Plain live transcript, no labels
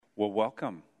Well,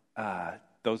 welcome.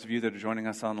 Those of you that are joining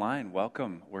us online,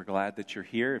 welcome. We're glad that you're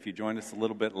here. If you joined us a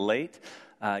little bit late,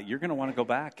 you're going to want to go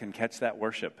back and catch that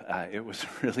worship. It was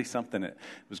really something. It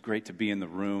was great to be in the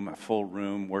room, a full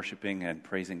room, worshiping and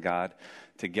praising God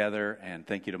together. And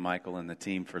thank you to Michael and the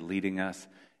team for leading us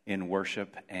in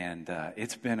worship. And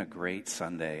it's been a great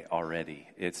Sunday already.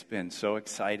 It's been so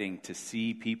exciting to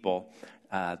see people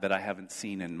that I haven't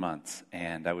seen in months.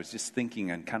 And I was just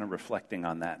thinking and kind of reflecting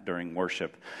on that during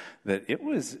worship, that it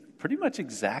was pretty much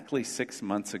exactly 6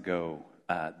 months ago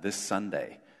this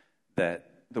Sunday that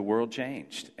the world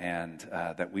changed, and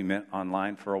that we met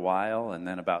online for a while, and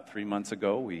then about 3 months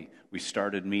ago we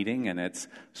started meeting, and it's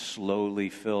slowly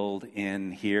filled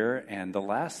in here. And the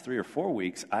last 3 or 4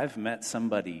 weeks, I've met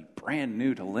somebody brand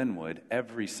new to Linwood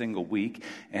every single week,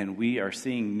 and we are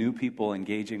seeing new people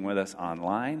engaging with us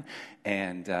online.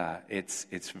 And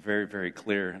it's very, very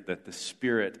clear that the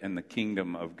Spirit and the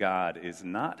kingdom of God is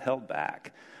not held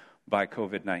back by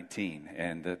COVID-19,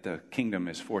 and that the kingdom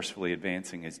is forcefully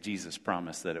advancing as Jesus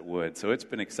promised that it would. So it's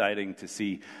been exciting to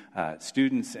see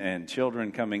students and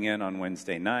children coming in on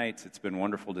Wednesday nights. It's been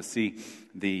wonderful to see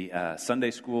the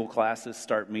Sunday school classes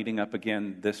start meeting up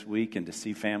again this week, and to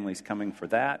see families coming for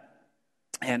that.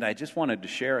 And I just wanted to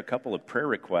share a couple of prayer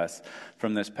requests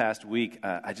from this past week.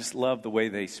 I just love the way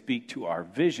they speak to our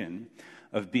vision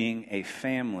of being a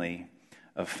family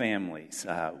of families.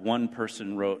 One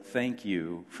person wrote, "Thank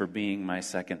you for being my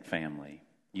second family.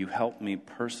 You helped me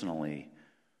personally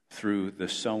through the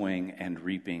sowing and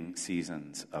reaping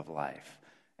seasons of life."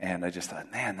 And I just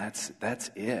thought, man, that's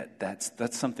it.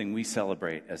 That's something we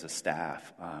celebrate as a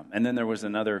staff. And then there was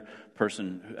another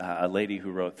person, a lady who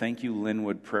wrote, "Thank you,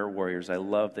 Linwood Prayer Warriors. I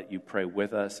love that you pray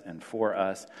with us and for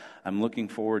us. I'm looking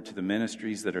forward to the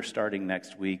ministries that are starting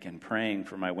next week and praying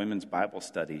for my women's Bible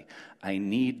study. I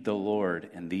need the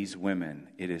Lord and these women.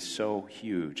 It is so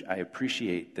huge. I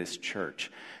appreciate this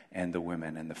church and the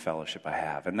women and the fellowship I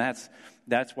have." And that's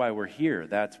why we're here.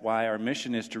 That's why our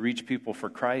mission is to reach people for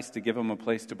Christ, to give them a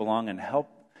place to belong and help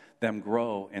them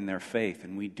grow in their faith.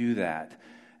 And we do that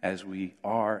as we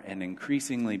are and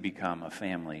increasingly become a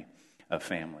family of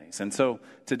families. And so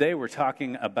today we're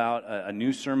talking about a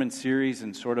new sermon series,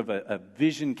 and sort of a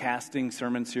vision casting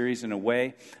sermon series in a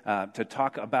way, to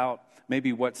talk about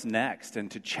maybe what's next, and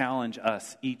to challenge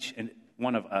us, each and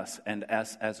one of us and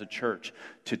us as a church,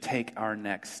 to take our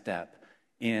next step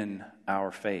in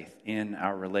our faith, in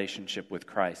our relationship with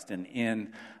Christ, and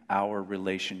in our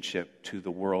relationship to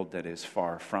the world that is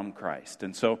far from Christ.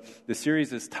 And so the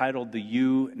series is titled "The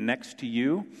You Next to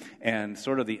You," and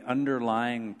sort of the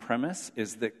underlying premise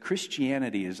is that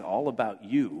Christianity is all about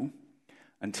you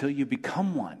until you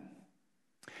become one.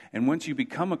 And once you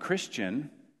become a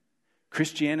Christian,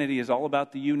 Christianity is all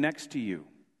about the you next to you.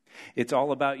 It's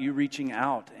all about you reaching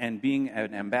out and being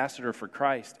an ambassador for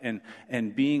Christ, and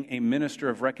being a minister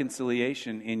of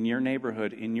reconciliation in your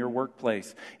neighborhood, in your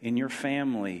workplace, in your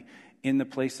family, in the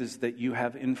places that you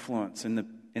have influence,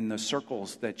 in the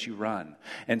circles that you run.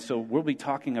 And so we'll be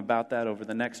talking about that over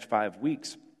the next 5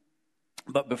 weeks.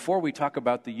 But before we talk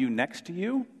about the you next to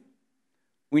you,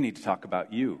 we need to talk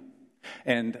about you.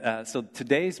 And so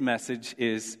today's message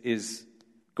is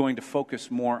going to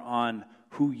focus more on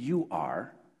who you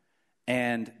are.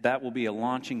 And that will be a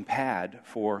launching pad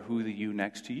for who the you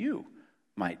next to you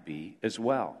might be as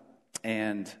well.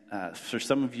 And for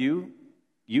some of you,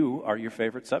 you are your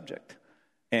favorite subject.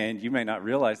 And you may not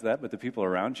realize that, but the people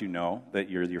around you know that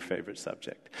you're your favorite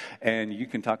subject. And you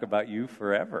can talk about you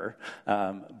forever.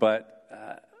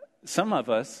 But some of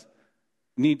us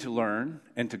need to learn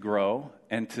and to grow,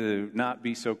 and to not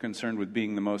be so concerned with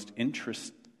being the most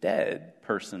interesting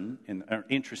person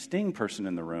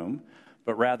in the room,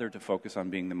 but rather to focus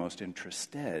on being the most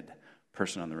interested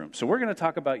person in the room. So we're going to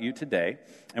talk about you today,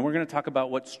 and we're going to talk about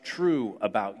what's true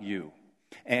about you.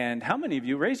 And how many of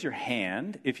you, raise your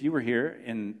hand if you were here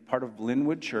in part of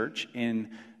Linwood Church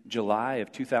in July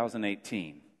of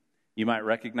 2018. You might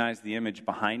recognize the image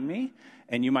behind me,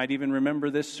 and you might even remember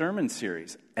this sermon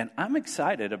series. And I'm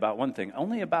excited about one thing.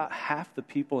 Only about half the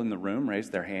people in the room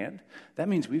raised their hand. That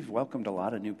means we've welcomed a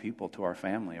lot of new people to our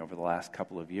family over the last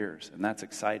couple of years, and that's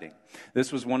exciting.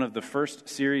 This was one of the first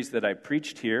series that I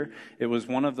preached here. It was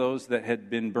one of those that had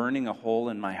been burning a hole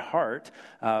in my heart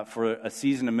for a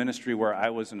season of ministry where I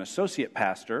was an associate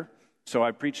pastor. So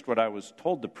I preached what I was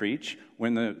told to preach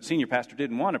when the senior pastor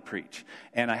didn't want to preach.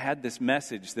 And I had this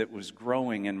message that was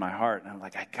growing in my heart. And I'm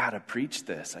like, I got to preach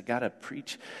this. I got to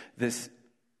preach this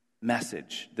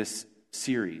message, this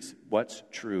series, What's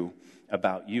True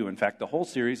About You. In fact, the whole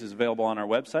series is available on our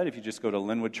website. If you just go to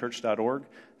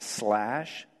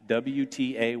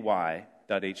linwoodchurch.org/WTAY,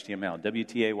 wtay.html,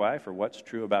 W-T-A-Y for what's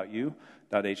true about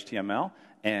you.html,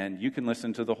 and you can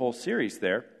listen to the whole series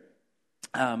there.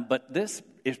 But this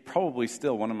is probably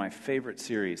still one of my favorite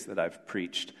series that I've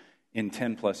preached in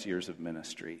 10 plus years of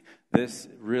ministry. This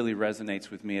really resonates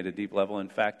with me at a deep level. In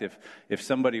fact, if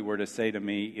somebody were to say to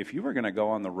me, if you were going to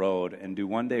go on the road and do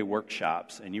one-day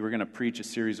workshops and you were going to preach a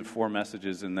series of 4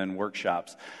 messages and then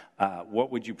workshops,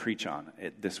 what would you preach on?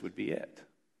 This would be it.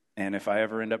 And if I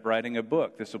ever end up writing a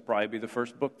book, this will probably be the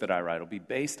first book that I write. It'll be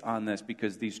based on this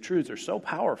because these truths are so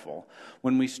powerful.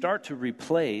 When we start to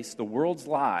replace the world's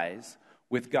lies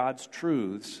with God's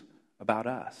truths about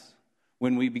us,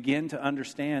 when we begin to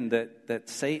understand that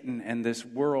Satan and this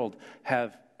world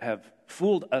have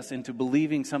fooled us into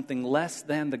believing something less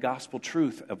than the gospel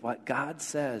truth of what God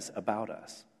says about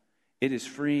us, it is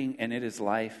freeing and it is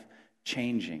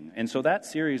life-changing. And so that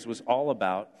series was all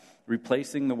about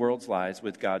replacing the world's lies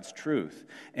with God's truth.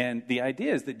 And the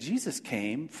idea is that Jesus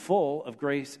came full of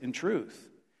grace and truth.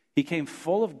 He came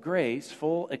full of grace,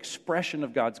 full expression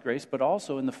of God's grace, but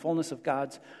also in the fullness of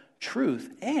God's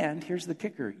truth. And here's the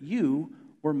kicker: you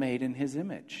were made in his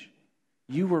image.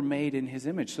 You were made in his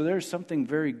image. So there's something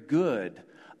very good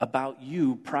about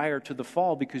you prior to the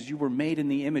fall because you were made in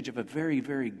the image of a very,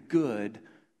 very good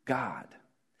God.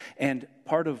 And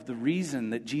part of the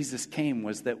reason that Jesus came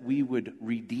was that we would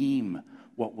redeem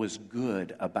what was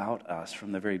good about us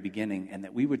from the very beginning, and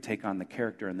that we would take on the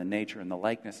character and the nature and the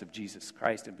likeness of Jesus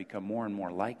Christ and become more and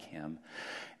more like him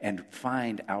and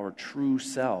find our true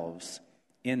selves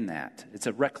in that. It's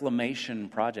a reclamation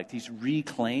project. He's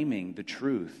reclaiming the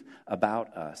truth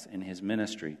about us in his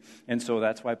ministry. And so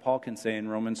that's why Paul can say in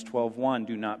Romans 12:1,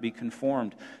 do not be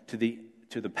conformed to the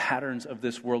patterns of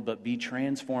this world, but be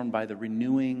transformed by the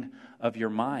renewing of your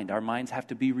mind. Our minds have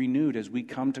to be renewed as we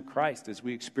come to Christ, as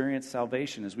we experience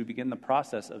salvation, as we begin the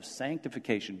process of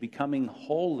sanctification, becoming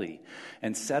holy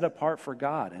and set apart for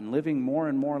God and living more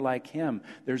and more like him.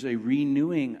 There's a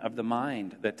renewing of the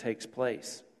mind that takes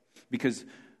place. Because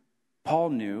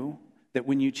Paul knew that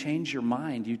when you change your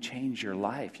mind, you change your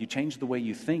life. You change the way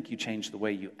you think, you change the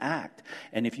way you act.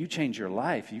 And if you change your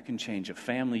life, you can change a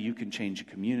family, you can change a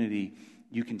community,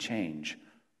 you can change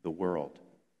the world.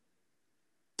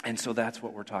 And so that's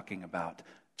what we're talking about.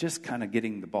 Just kind of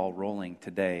getting the ball rolling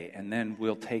today, and then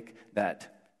we'll take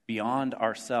that beyond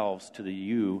ourselves to the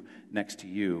you next to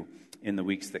you in the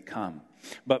weeks that come.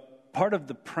 But part of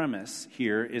the premise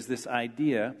here is this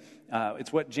idea,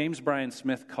 it's what James Bryan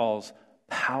Smith calls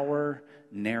power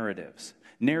narratives.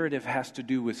 Narrative has to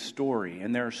do with story,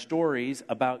 and there are stories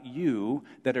about you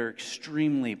that are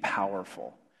extremely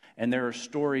powerful. And there are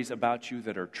stories about you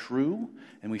that are true,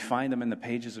 and we find them in the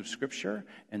pages of Scripture,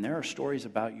 and there are stories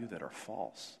about you that are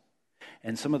false.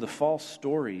 And some of the false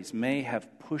stories may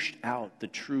have pushed out the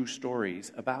true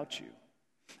stories about you.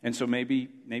 And so maybe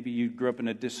you grew up in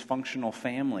a dysfunctional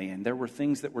family, and there were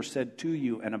things that were said to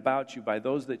you and about you by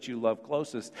those that you love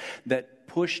closest that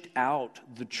pushed out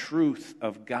the truth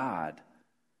of God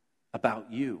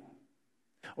about you.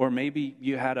 Or maybe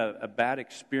you had a bad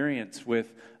experience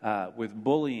with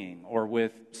bullying, or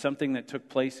with something that took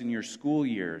place in your school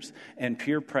years, and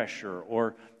peer pressure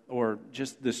or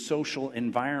just the social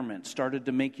environment started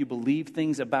to make you believe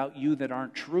things about you that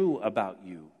aren't true about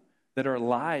you, that are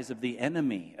lies of the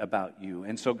enemy about you.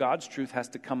 And so God's truth has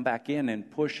to come back in and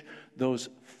push those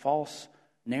false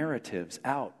narratives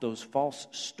out, those false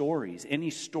stories. Any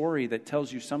story that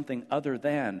tells you something other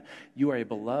than you are a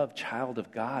beloved child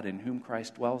of God in whom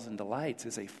Christ dwells and delights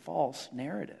is a false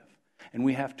narrative. And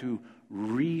we have to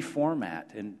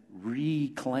reformat and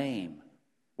reclaim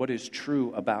what is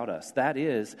true about us. That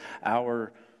is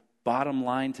our bottom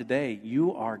line today.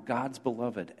 You are God's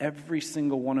beloved. Every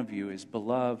single one of you is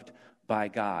beloved by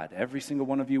God. Every single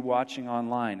one of you watching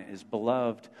online is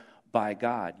beloved by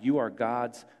God. You are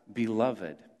God's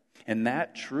beloved. And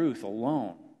that truth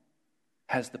alone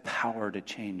has the power to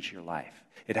change your life.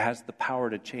 It has the power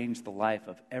to change the life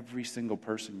of every single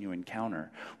person you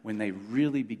encounter when they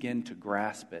really begin to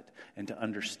grasp it and to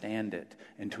understand it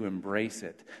and to embrace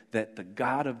it, that the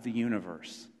God of the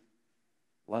universe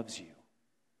loves you,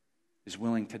 is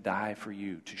willing to die for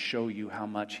you, to show you how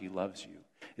much he loves you,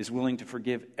 is willing to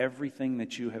forgive everything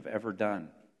that you have ever done,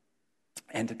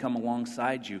 and to come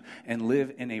alongside you and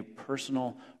live in a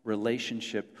personal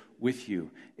relationship with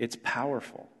you. It's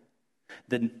powerful.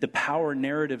 The power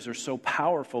narratives are so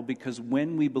powerful because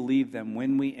when we believe them,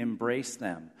 when we embrace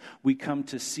them, we come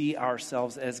to see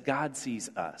ourselves as God sees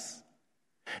us.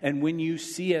 And when you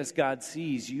see as God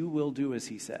sees, you will do as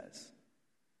he says.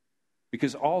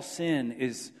 Because all sin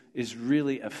is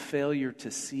really a failure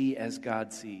to see as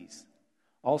God sees.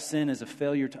 All sin is a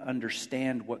failure to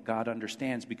understand what God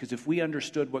understands, because if we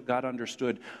understood what God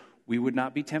understood, we would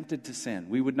not be tempted to sin.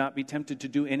 We would not be tempted to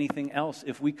do anything else.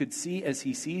 If we could see as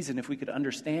he sees and if we could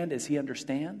understand as he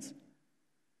understands,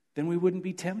 then we wouldn't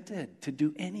be tempted to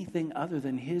do anything other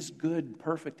than his good,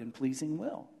 perfect, and pleasing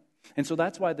will. And so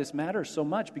that's why this matters so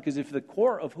much, because if the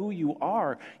core of who you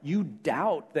are, you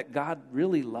doubt that God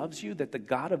really loves you, that the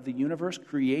God of the universe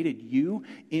created you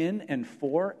in and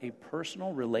for a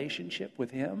personal relationship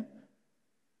with him,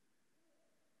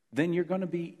 then you're going to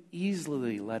be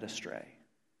easily led astray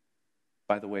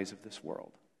by the ways of this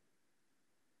world.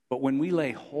 But when we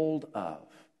lay hold of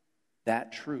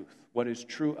that truth, what is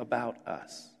true about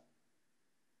us,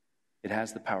 it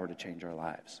has the power to change our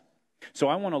lives. So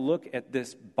I want to look at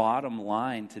this bottom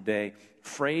line today,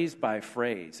 phrase by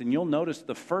phrase. And you'll notice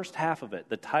the first half of it,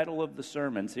 the title of the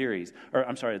sermon series,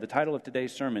 the title of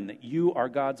today's sermon, that you are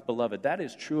God's beloved. That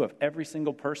is true of every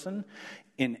single person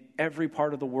in every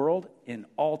part of the world in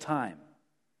all time.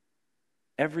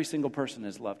 Every single person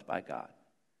is loved by God.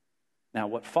 Now,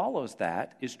 what follows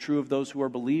that is true of those who are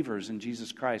believers in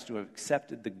Jesus Christ, who have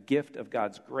accepted the gift of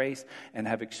God's grace and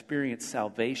have experienced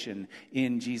salvation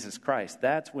in Jesus Christ.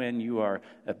 That's when you are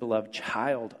a beloved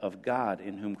child of God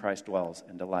in whom Christ dwells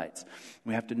and delights.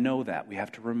 We have to know that. We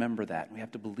have to remember that. We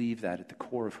have to believe that at the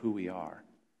core of who we are.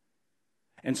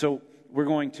 And so we're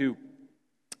going to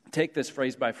take this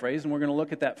phrase by phrase, and we're going to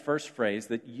look at that first phrase,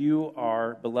 that you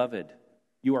are beloved.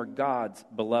 You are God's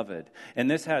beloved. And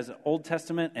this has Old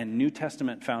Testament and New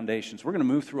Testament foundations. We're going to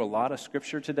move through a lot of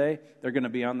scripture today. They're going to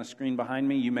be on the screen behind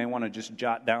me. You may want to just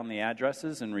jot down the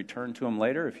addresses and return to them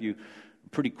later. If you're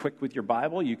pretty quick with your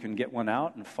Bible, you can get one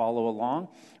out and follow along.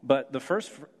 But the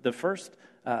first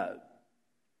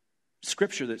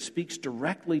scripture that speaks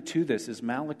directly to this is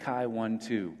Malachi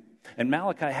 1:2. And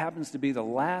Malachi happens to be the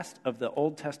last of the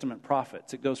Old Testament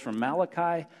prophets. It goes from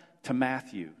Malachi to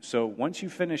Matthew. So once you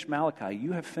finish Malachi,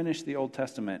 you have finished the Old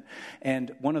Testament. And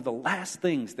one of the last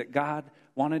things that God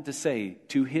wanted to say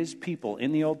to his people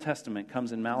in the Old Testament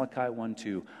comes in Malachi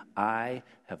 1:2. I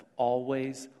have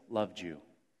always loved you.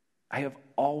 I have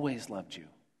always loved you.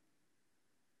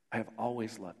 I have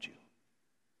always loved you.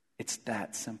 It's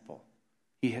that simple.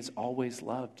 He has always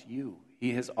loved you.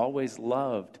 He has always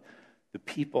loved the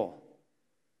people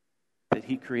that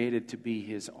he created to be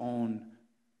his own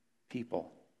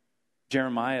people.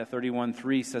 Jeremiah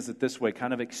 31:3 says it this way,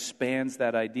 kind of expands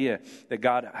that idea that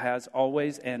God has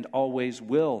always and always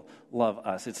will love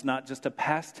us. It's not just a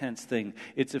past tense thing.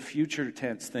 It's a future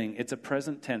tense thing. It's a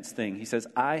present tense thing. He says,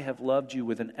 I have loved you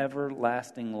with an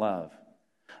everlasting love.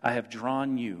 I have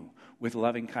drawn you with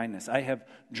loving kindness. I have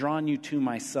drawn you to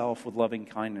myself with loving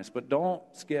kindness. But don't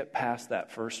skip past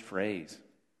that first phrase.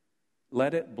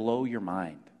 Let it blow your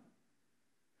mind.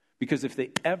 Because if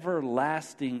the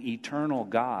everlasting, eternal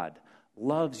God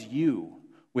loves you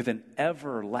with an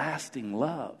everlasting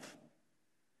love,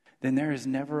 then there is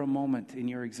never a moment in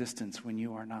your existence when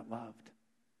you are not loved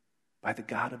by the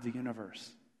God of the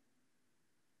universe.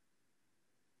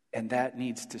 And that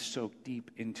needs to soak deep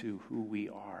into who we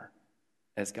are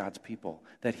as God's people,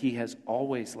 that he has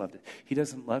always loved it. He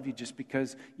doesn't love you just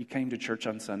because you came to church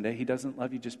on Sunday. He doesn't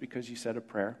love you just because you said a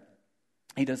prayer.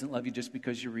 He doesn't love you just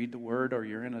because you read the word or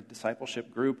you're in a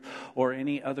discipleship group or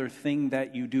any other thing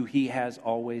that you do. He has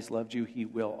always loved you. He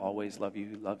will always love you.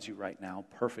 He loves you right now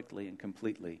perfectly and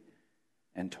completely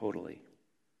and totally.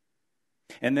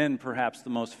 And then perhaps the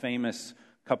most famous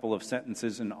couple of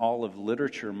sentences in all of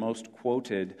literature, most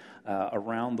quoted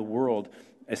around the world,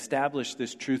 establish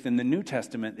this truth in the New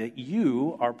Testament that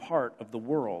you are part of the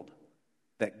world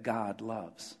that God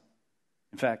loves.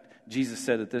 In fact, Jesus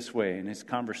said it this way in his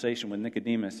conversation with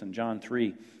Nicodemus in John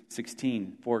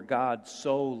 3:16. For God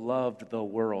so loved the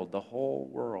world, the whole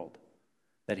world,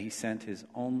 that he sent his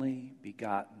only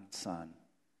begotten Son,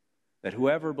 that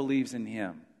whoever believes in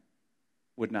him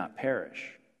would not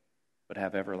perish, but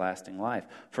have everlasting life.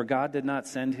 For God did not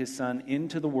send his Son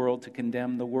into the world to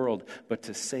condemn the world, but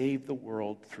to save the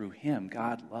world through him.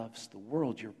 God loves the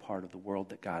world. You're part of the world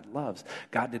that God loves.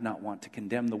 God did not want to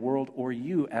condemn the world or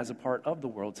you as a part of the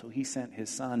world, so he sent his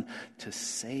Son to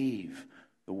save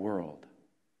the world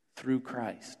through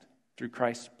Christ. Through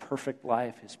Christ's perfect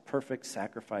life, his perfect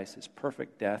sacrifice, his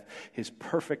perfect death, his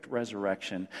perfect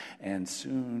resurrection, and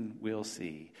soon we'll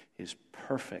see his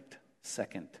perfect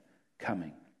second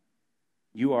coming.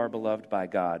 You are beloved by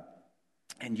God,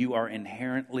 and you are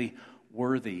inherently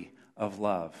worthy of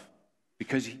love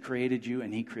because he created you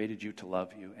and he created you to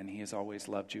love you, and he has always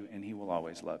loved you and he will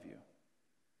always love you.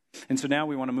 And so now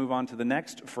we want to move on to the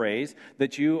next phrase,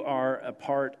 that you are a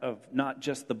part of not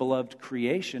just the beloved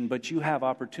creation, but you have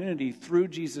opportunity through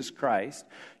Jesus Christ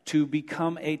to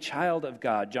become a child of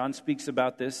God. John speaks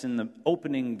about this in the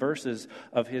opening verses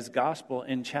of his gospel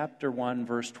in chapter 1,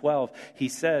 verse 12. He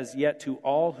says, "Yet to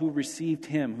all who received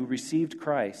him, who received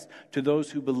Christ, to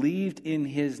those who believed in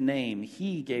his name,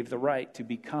 he gave the right to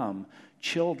become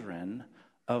children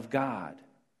of God."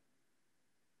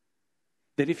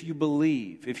 That if you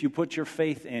believe, if you put your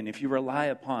faith in, if you rely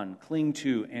upon, cling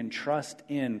to, and trust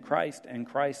in Christ and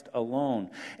Christ alone,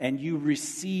 and you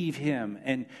receive him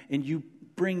and you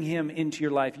bring him into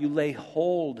your life, you lay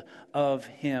hold of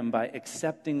him by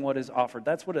accepting what is offered.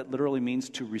 That's what it literally means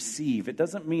to receive. It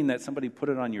doesn't mean that somebody put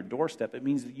it on your doorstep. It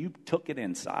means that you took it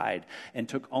inside and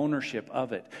took ownership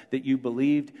of it, that you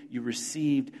believed, you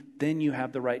received, then you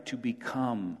have the right to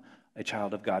become a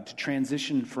child of God, to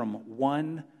transition from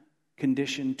one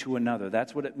condition to another.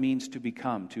 That's what it means to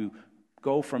become, to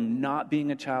go from not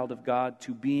being a child of God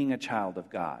to being a child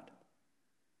of God.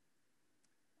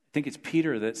 I think it's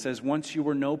Peter that says, once you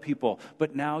were no people,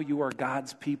 but now you are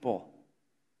God's people.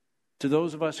 To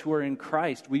those of us who are in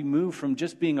Christ, we move from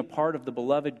just being a part of the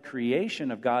beloved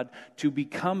creation of God to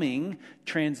becoming,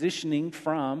 transitioning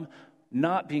from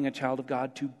not being a child of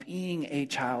God to being a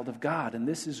child of God. And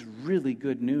this is really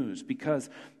good news, because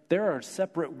there are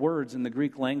separate words in the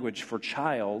Greek language for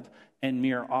child and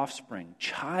mere offspring.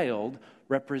 Child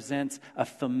represents a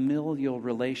familial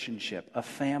relationship, a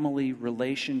family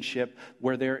relationship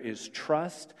where there is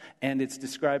trust, and it's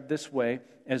described this way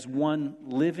as one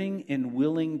living in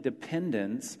willing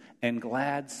dependence and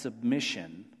glad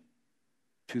submission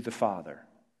to the Father.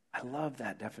 I love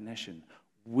that definition.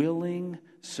 Willing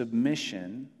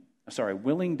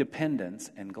dependence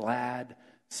and glad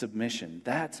submission.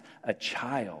 That's a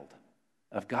child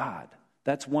of God.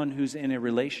 That's one who's in a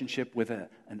relationship with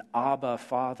an Abba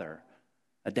Father,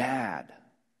 a dad.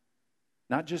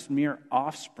 Not just mere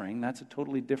offspring, that's a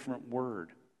totally different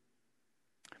word.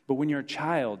 But when you're a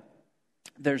child,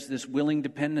 there's this willing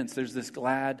dependence, there's this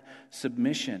glad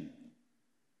submission.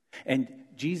 And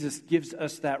Jesus gives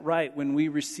us that right when we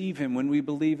receive him, when we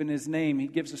believe in his name. He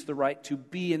gives us the right to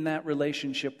be in that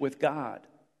relationship with God.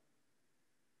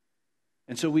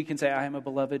 And so we can say, I am a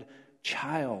beloved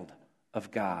child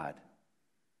of God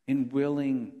in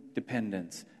willing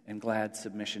dependence and glad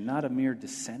submission. Not a mere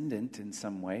descendant in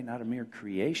some way, not a mere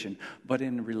creation, but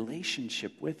in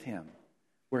relationship with him,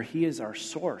 where he is our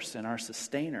source and our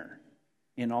sustainer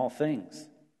in all things.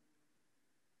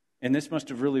 And this must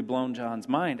have really blown John's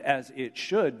mind, as it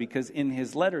should, because in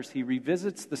his letters he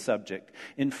revisits the subject.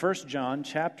 In 1 John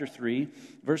chapter 3,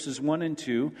 verses 1 and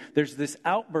 2, there's this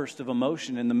outburst of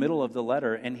emotion in the middle of the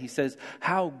letter, and he says,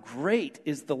 "How great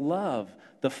is the love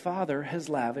the Father has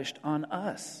lavished on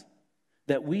us,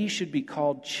 that we should be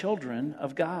called children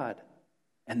of God."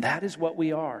 And that is what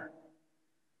we are.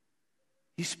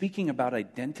 He's speaking about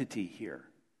identity here.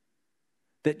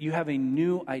 That you have a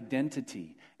new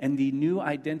identity. And the new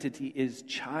identity is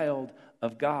child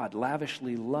of God,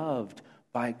 lavishly loved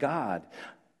by God.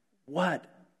 What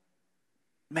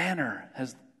manner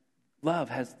has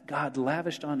God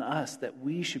lavished on us that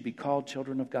we should be called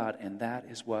children of God? And that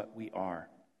is what we are.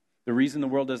 The reason the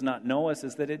world does not know us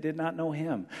is that it did not know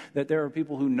him. That there are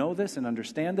people who know this and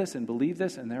understand this and believe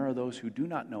this, and there are those who do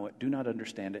not know it, do not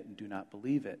understand it, and do not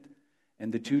believe it.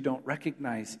 And the two don't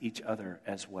recognize each other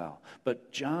as well.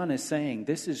 But John is saying,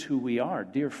 this is who we are.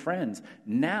 Dear friends,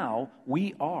 now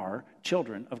we are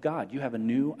children of God. You have a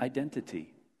new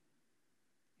identity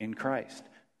in Christ,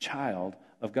 child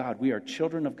of God. We are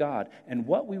children of God. And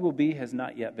what we will be has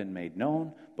not yet been made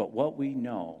known, but we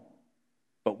know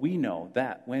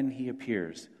that when he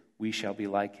appears, we shall be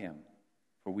like him,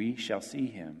 for we shall see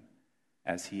him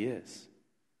as he is.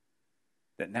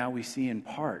 That now we see in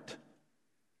part,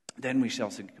 then we shall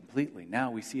see completely.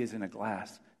 Now we see as in a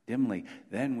glass, dimly.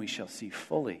 Then we shall see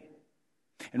fully.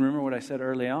 And remember what I said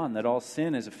early on, that all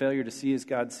sin is a failure to see as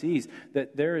God sees.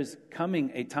 That there is coming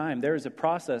a time, there is a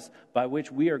process by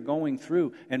which we are going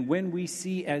through. And when we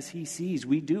see as he sees,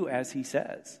 we do as he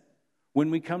says.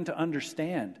 When we come to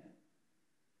understand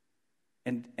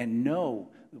and know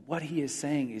what he is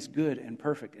saying is good and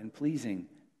perfect and pleasing,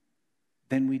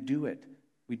 then we do it.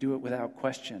 We do it without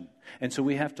question. And so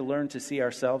we have to learn to see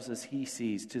ourselves as he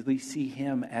sees, to see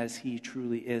him as he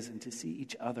truly is, and to see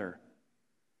each other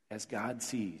as God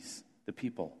sees the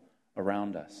people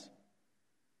around us.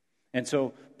 And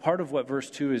so part of what verse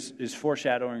 2 is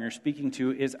foreshadowing or speaking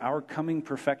to is our coming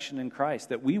perfection in Christ,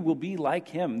 that we will be like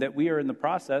him, that we are in the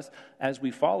process as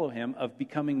we follow him of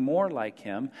becoming more like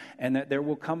him, and that there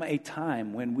will come a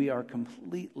time when we are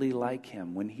completely like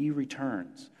him, when he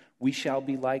returns, We shall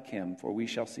be like him, for we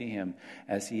shall see him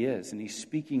as he is. And he's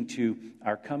speaking to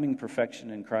our coming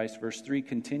perfection in Christ. Verse 3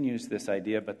 continues this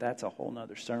idea, but that's a whole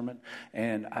nother sermon.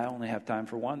 And I only have time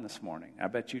for one this morning. I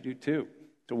bet you do too.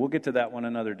 So we'll get to that one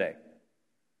another day.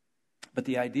 But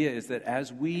the idea is that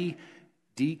as we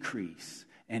decrease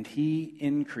and he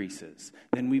increases,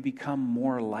 then we become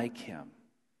more like him.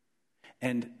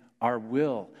 And our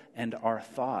will and our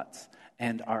thoughts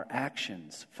and our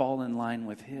actions fall in line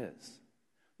with his.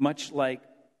 Much like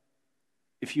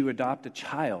if you adopt a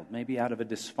child, maybe out of a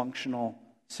dysfunctional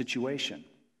situation,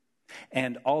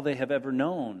 and all they have ever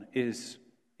known is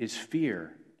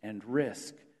fear and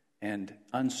risk and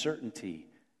uncertainty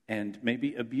and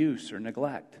maybe abuse or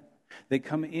neglect. They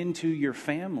come into your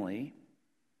family,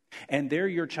 and they're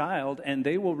your child, and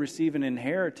they will receive an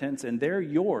inheritance, and they're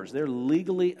yours. They're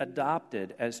legally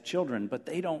adopted as children, but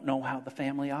they don't know how the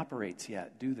family operates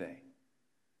yet, do they?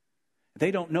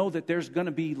 They don't know that there's going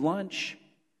to be lunch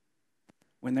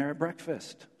when they're at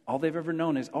breakfast. All they've ever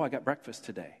known is, I got breakfast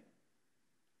today.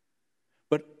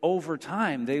 But over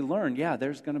time, they learn,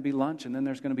 there's going to be lunch, and then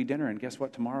there's going to be dinner, and guess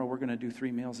what? Tomorrow we're going to do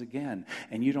 3 meals again,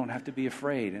 and you don't have to be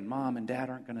afraid, and mom and dad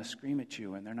aren't going to scream at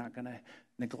you, and they're not going to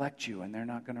neglect you, and they're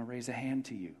not going to raise a hand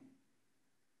to you.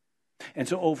 And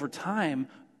so over time,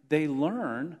 they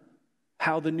learn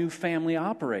how the new family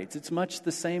operates. It's much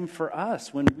the same for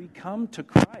us. When we come to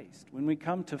Christ, when we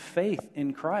come to faith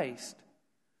in Christ,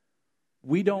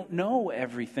 we don't know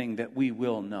everything that we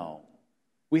will know.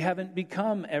 We haven't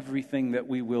become everything that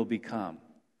we will become.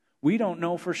 We don't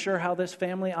know for sure how this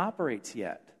family operates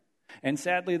yet. And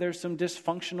sadly, there's some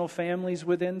dysfunctional families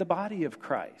within the body of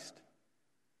Christ.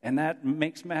 And that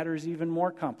makes matters even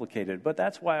more complicated. But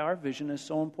that's why our vision is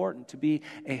so important, to be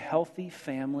a healthy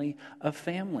family of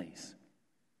families.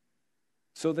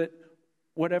 So that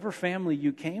whatever family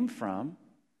you came from,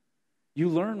 you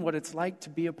learn what it's like to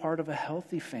be a part of a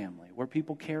healthy family where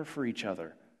people care for each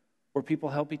other, where people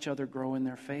help each other grow in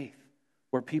their faith,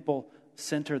 where people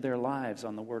center their lives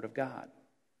on the Word of God.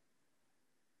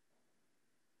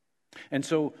 And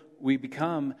so we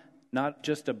become not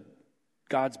just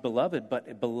God's beloved, but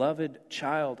a beloved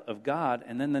child of God.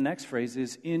 And then the next phrase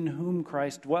is, in whom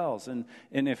Christ dwells. And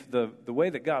if the way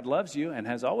that God loves you and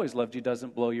has always loved you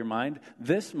doesn't blow your mind,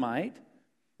 this might,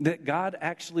 that God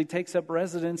actually takes up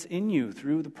residence in you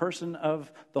through the person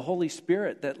of the Holy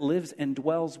Spirit that lives and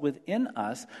dwells within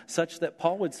us, such that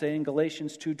Paul would say in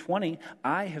Galatians 2:20,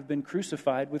 I have been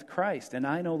crucified with Christ, and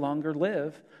I no longer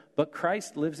live, but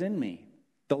Christ lives in me.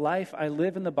 The life I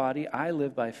live in the body, I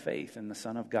live by faith in the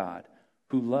Son of God,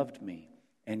 who loved me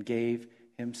and gave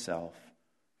himself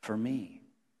for me.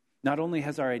 Not only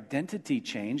has our identity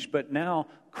changed, but now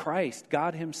Christ,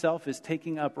 God himself, is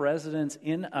taking up residence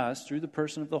in us through the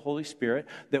person of the Holy Spirit,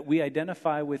 that we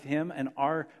identify with him, and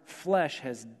our flesh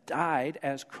has died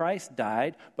as Christ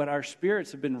died, but our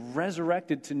spirits have been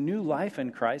resurrected to new life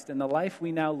in Christ, and the life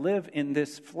we now live in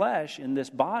this flesh, in this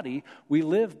body, we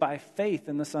live by faith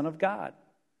in the Son of God.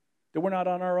 That we're not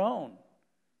on our own.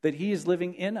 That he is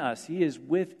living in us. He is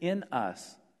within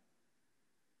us.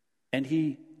 And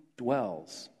he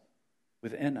dwells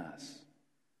within us.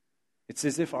 It's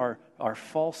as if our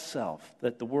false self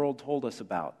that the world told us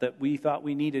about, that we thought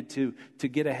we needed to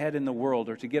get ahead in the world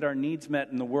or to get our needs met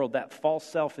in the world, that false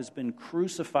self has been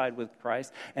crucified with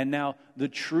Christ. And now the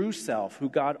true self, who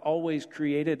God always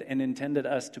created and intended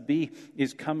us to be,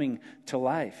 is coming to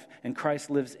life. And Christ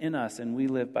lives in us, and we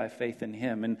live by faith in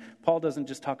him. And Paul doesn't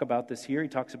just talk about this here. He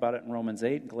talks about it in Romans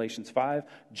 8 and Galatians 5.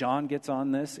 John gets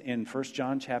on this in 1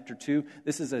 John chapter 2.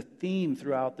 This is a theme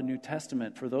throughout the New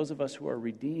Testament for those of us who are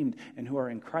redeemed and who are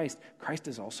in Christ. Christ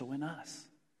is also in us,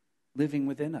 living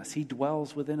within us. He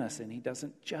dwells within us, and he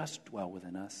doesn't just dwell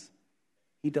within us.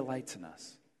 He delights in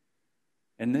us.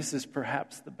 And this is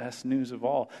perhaps the best news of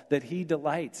all, that he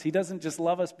delights. He doesn't just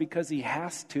love us because he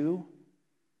has to,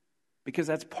 because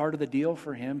that's part of the deal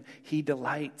for him. He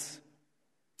delights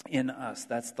in us.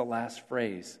 That's the last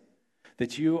phrase.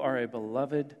 That you are a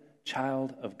beloved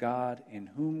child of God in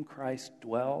whom Christ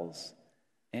dwells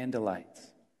and delights.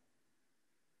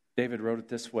 David wrote it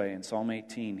this way in Psalm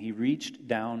 18. He reached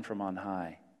down from on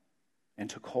high and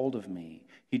took hold of me.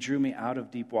 He drew me out of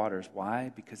deep waters.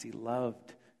 Why? Because he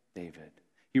loved David.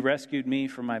 He rescued me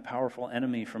from my powerful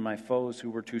enemy, from my foes who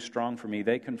were too strong for me.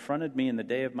 They confronted me in the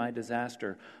day of my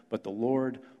disaster, but the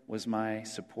Lord was my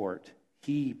support.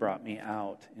 He brought me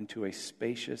out into a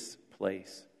spacious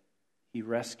place. He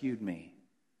rescued me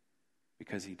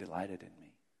because he delighted in me.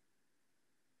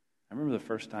 I remember the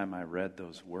first time I read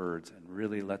those words and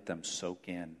really let them soak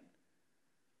in.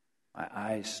 My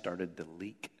eyes started to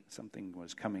leak something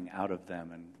was coming out of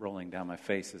them and rolling down my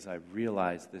face as I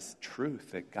realized this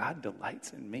truth that God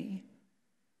delights in me.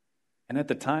 And at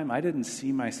the time, I didn't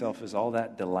see myself as all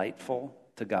that delightful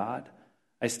to God.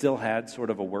 I still had sort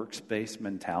of a works-based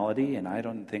mentality, and I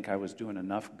don't think I was doing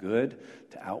enough good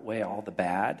to outweigh all the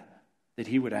bad that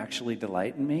he would actually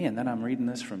delight in me. And then I'm reading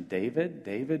this from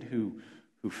David who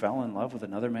fell in love with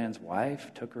another man's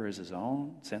wife, took her as his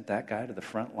own, sent that guy to the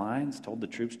front lines, told the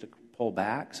troops to pull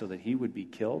back so that he would be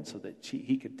killed, so that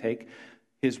he could take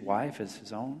his wife as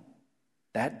his own.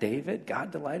 That David,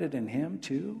 God delighted in him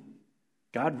too.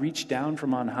 God reached down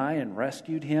from on high and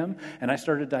rescued him. And I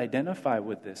started to identify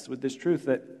with this truth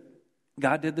that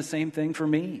God did the same thing for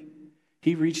me.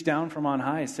 He reached down from on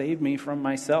high, saved me from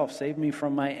myself, saved me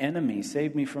from my enemies,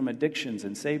 saved me from addictions,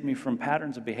 and saved me from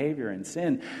patterns of behavior and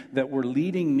sin that were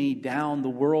leading me down the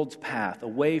world's path,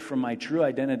 away from my true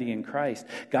identity in Christ.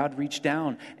 God reached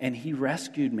down and he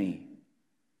rescued me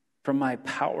from my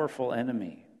powerful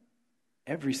enemy.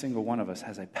 Every single one of us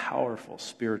has a powerful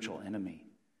spiritual enemy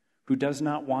who does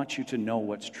not want you to know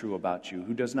what's true about you,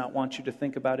 who does not want you to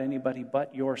think about anybody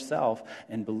but yourself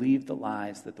and believe the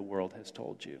lies that the world has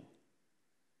told you.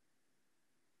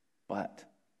 But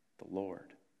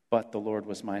the Lord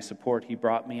was my support. He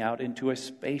brought me out into a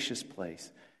spacious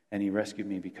place, and he rescued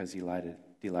me because he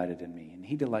delighted in me. And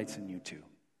he delights in you too.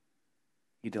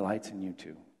 He delights in you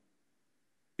too.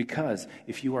 Because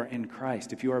if you are in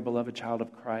Christ, if you are a beloved child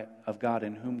of God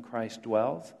in whom Christ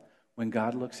dwells, when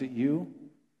God looks at you,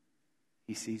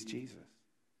 he sees Jesus.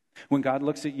 When God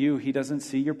looks at you, he doesn't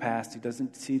see your past. He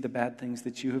doesn't see the bad things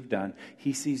that you have done.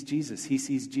 He sees Jesus. He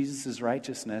sees Jesus'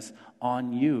 righteousness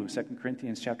on you. 2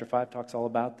 Corinthians chapter 5 talks all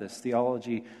about this.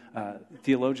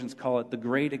 Theologians call it the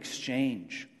great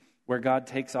exchange, where God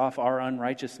takes off our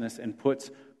unrighteousness and puts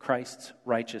Christ's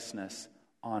righteousness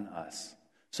on us,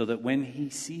 so that when he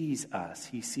sees us,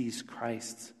 he sees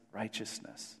Christ's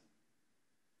righteousness.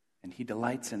 And he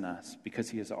delights in us because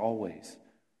he has always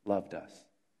loved us.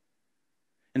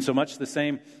 And so much the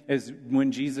same as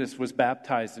when Jesus was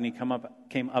baptized and he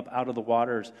came up out of the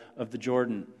waters of the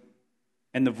Jordan,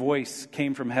 and the voice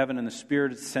came from heaven and the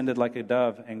Spirit ascended like a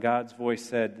dove, and God's voice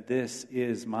said, "This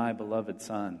is my beloved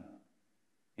Son,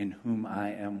 in whom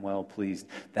I am well pleased."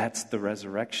 That's the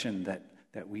resurrection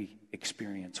that we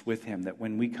experience with him, that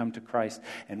when we come to Christ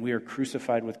and we are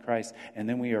crucified with Christ and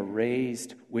then we are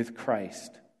raised with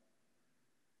Christ,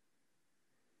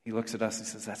 he looks at us and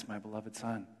says, "That's my beloved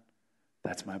Son.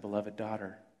 That's my beloved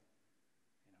daughter,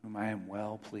 in whom I am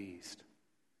well pleased."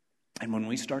 And when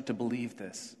we start to believe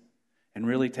this and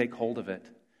really take hold of it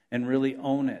and really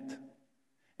own it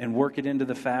and work it into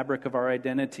the fabric of our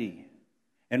identity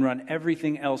and run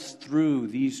everything else through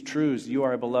these truths, you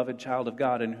are a beloved child of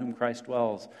God in whom Christ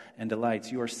dwells and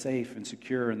delights. You are safe and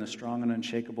secure in the strong and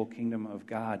unshakable kingdom of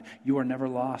God. You are never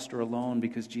lost or alone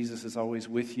because Jesus is always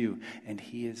with you, and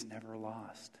he is never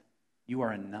lost. You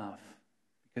are enough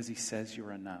because he says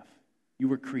you're enough. You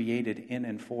were created in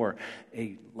and for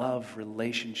a love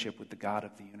relationship with the God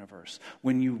of the universe.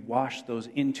 When you wash those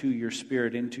into your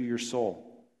spirit, into your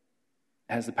soul,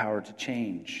 it has the power to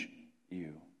change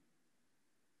you.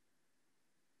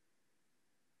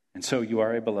 And so you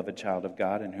are a beloved child of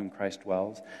God in whom Christ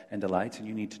dwells and delights, and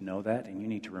you need to know that, and you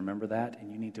need to remember that,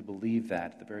 and you need to believe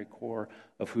that at the very core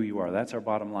of who you are. That's our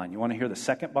bottom line. You want to hear the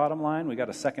second bottom line? We got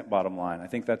a second bottom line. I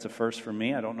think that's a first for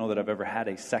me. I don't know that I've ever had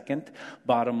a second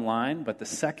bottom line, but the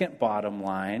second bottom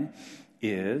line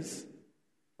is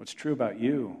what's true about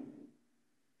you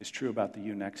is true about the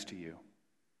you next to you.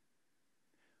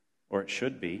 Or it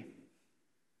should be.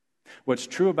 What's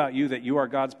true about you, that you are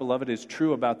God's beloved, is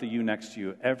true about the you next to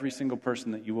you. Every single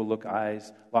person that you will lock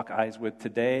eyes with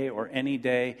today or any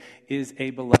day is a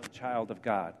beloved child of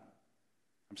God.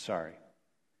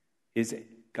 Is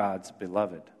God's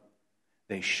beloved.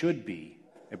 They should be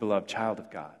a beloved child of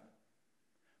God.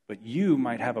 But you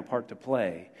might have a part to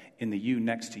play in the you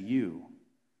next to you,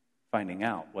 finding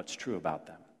out what's true about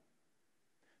them.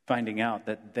 Finding out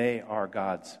that they are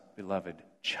God's beloved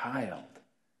child.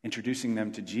 Introducing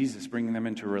them to Jesus, bringing them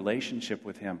into a relationship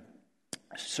with him,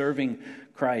 serving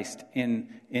Christ in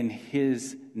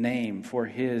his name for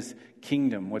his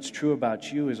kingdom. What's true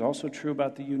about you is also true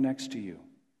about the you next to you.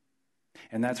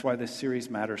 And that's why this series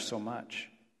matters so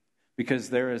much. Because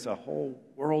there is a whole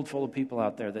world full of people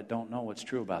out there that don't know what's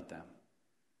true about them.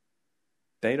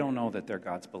 They don't know that they're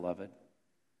God's beloved.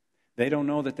 They don't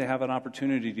know that they have an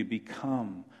opportunity to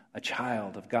become a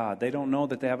child of God. They don't know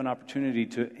that they have an opportunity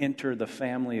to enter the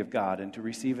family of God and to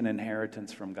receive an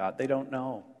inheritance from God. They don't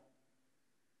know.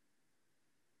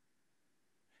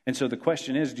 And so the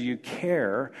question is, do you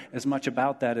care as much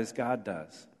about that as God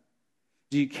does?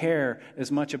 Do you care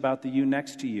as much about the you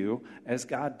next to you as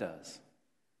God does?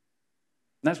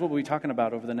 And that's what we'll be talking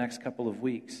about over the next couple of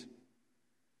weeks.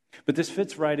 But this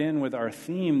fits right in with our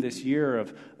theme this year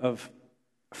of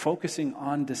focusing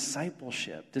on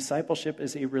discipleship. Discipleship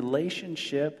is a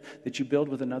relationship that you build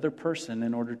with another person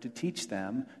in order to teach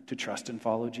them to trust and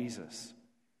follow Jesus.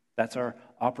 That's our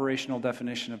operational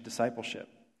definition of discipleship.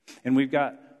 And we've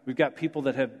got people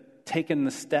that have taken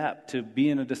the step to be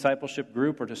in a discipleship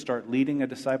group or to start leading a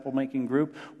disciple-making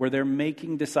group where they're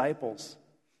making disciples.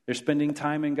 They're spending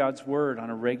time in God's Word on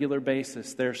a regular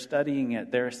basis. They're studying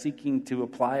it. They're seeking to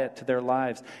apply it to their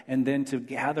lives. And then to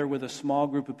gather with a small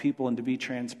group of people and to be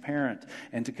transparent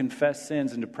and to confess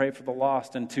sins and to pray for the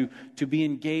lost and to be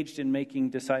engaged in making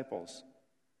disciples.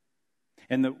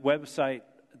 And the website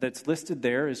that's listed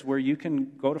there is where you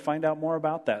can go to find out more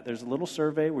about that. There's a little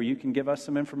survey where you can give us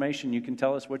some information. You can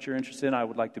tell us what you're interested in. I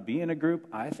would like to be in a group.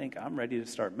 I think I'm ready to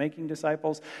start making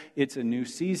disciples. It's a new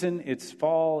season. It's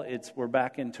fall. We're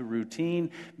back into routine.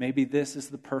 Maybe this is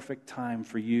the perfect time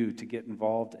for you to get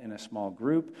involved in a small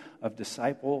group of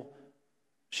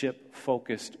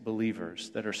discipleship-focused believers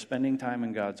that are spending time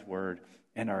in God's Word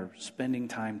and are spending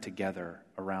time together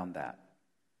around that.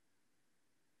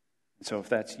 So if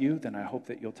that's you, then I hope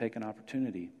that you'll take an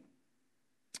opportunity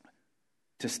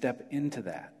to step into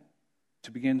that,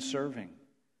 to begin serving.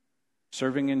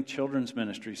 Serving in children's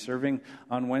ministry, serving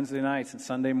on Wednesday nights and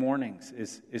Sunday mornings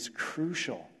is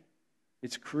crucial.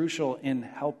 It's crucial in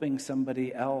helping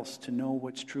somebody else to know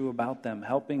what's true about them,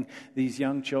 helping these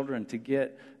young children to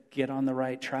get on the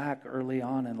right track early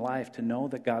on in life, to know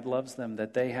that God loves them,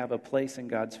 that they have a place in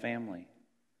God's family.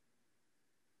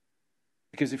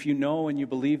 Because if you know and you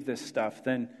believe this stuff,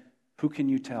 then who can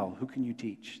you tell? Who can you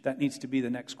teach? That needs to be the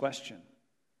next question.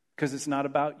 Because it's not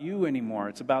about you anymore.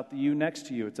 It's about the you next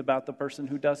to you. It's about the person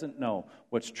who doesn't know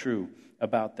what's true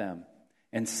about them.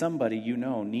 And somebody you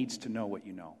know needs to know what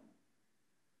you know.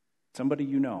 Somebody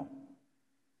you know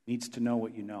needs to know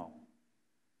what you know.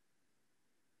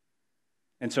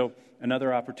 And so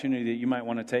another opportunity that you might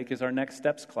want to take is our Next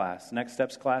Steps class. Next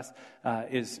Steps class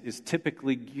is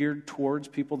typically geared towards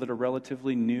people that are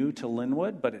relatively new to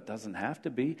Linwood, but it doesn't have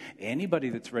to be. Anybody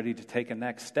that's ready to take a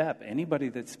next step, anybody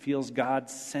that feels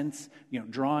God's sense,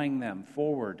 drawing them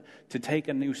forward to take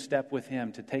a new step with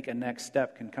Him, to take a next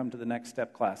step, can come to the Next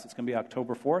Step class. It's going to be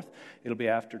October 4th. It'll be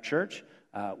after church.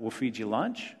 We'll feed you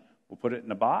lunch. We'll put it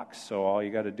in a box, so all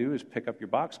you got to do is pick up your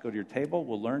box, go to your table,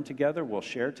 we'll learn together, we'll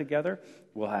share together,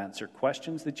 we'll answer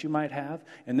questions that you might have,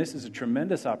 and this is a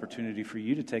tremendous opportunity for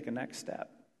you to take a next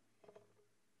step.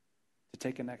 To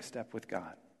take a next step with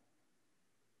God.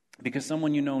 Because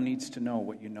someone you know needs to know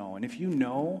what you know, and if you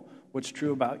know what's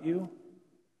true about you,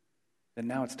 then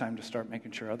now it's time to start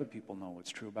making sure other people know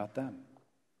what's true about them.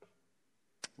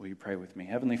 Will you pray with me?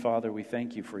 Heavenly Father, we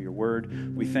thank you for your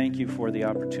word. We thank you for the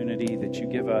opportunity that you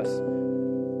give us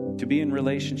to be in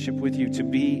relationship with you, to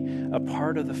be a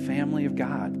part of the family of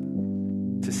God,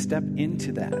 to step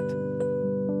into that.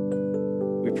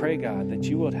 We pray, God, that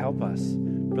you would help us.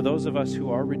 For those of us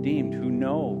who are redeemed, who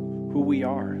know who we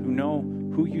are, who know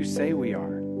who you say we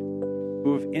are,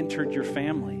 who have entered your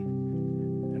family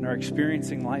and are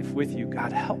experiencing life with you,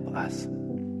 God, help us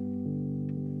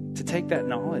to take that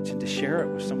knowledge and to share it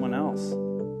with someone else.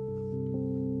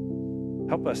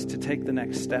 Help us to take the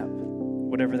next step,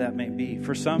 whatever that may be.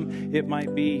 For some, it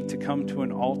might be to come to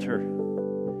an altar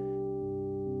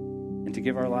and to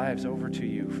give our lives over to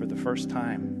you for the first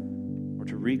time, or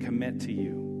to recommit to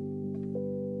you.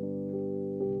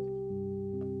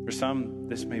 For some,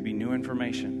 this may be new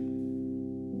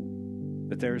information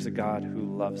that there is a God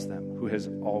who loves them, who has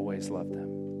always loved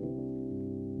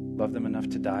them enough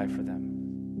to die for them,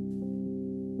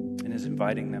 and is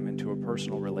inviting them into a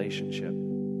personal relationship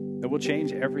that will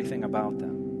change everything about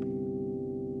them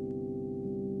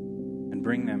and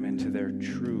bring them into their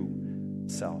true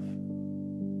self.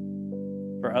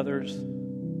 For others,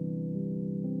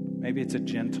 maybe it's a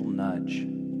gentle nudge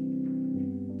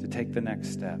to take the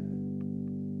next step,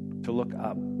 to look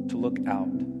up, to look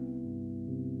out,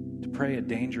 to pray a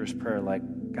dangerous prayer like,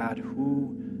 God,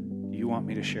 who do you want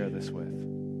me to share this with?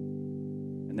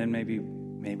 And then maybe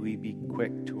may we be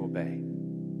quick to obey.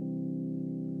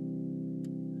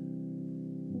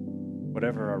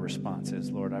 Whatever our response is,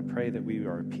 Lord, I pray that we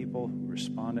are a people who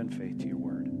respond in faith to your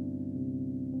word.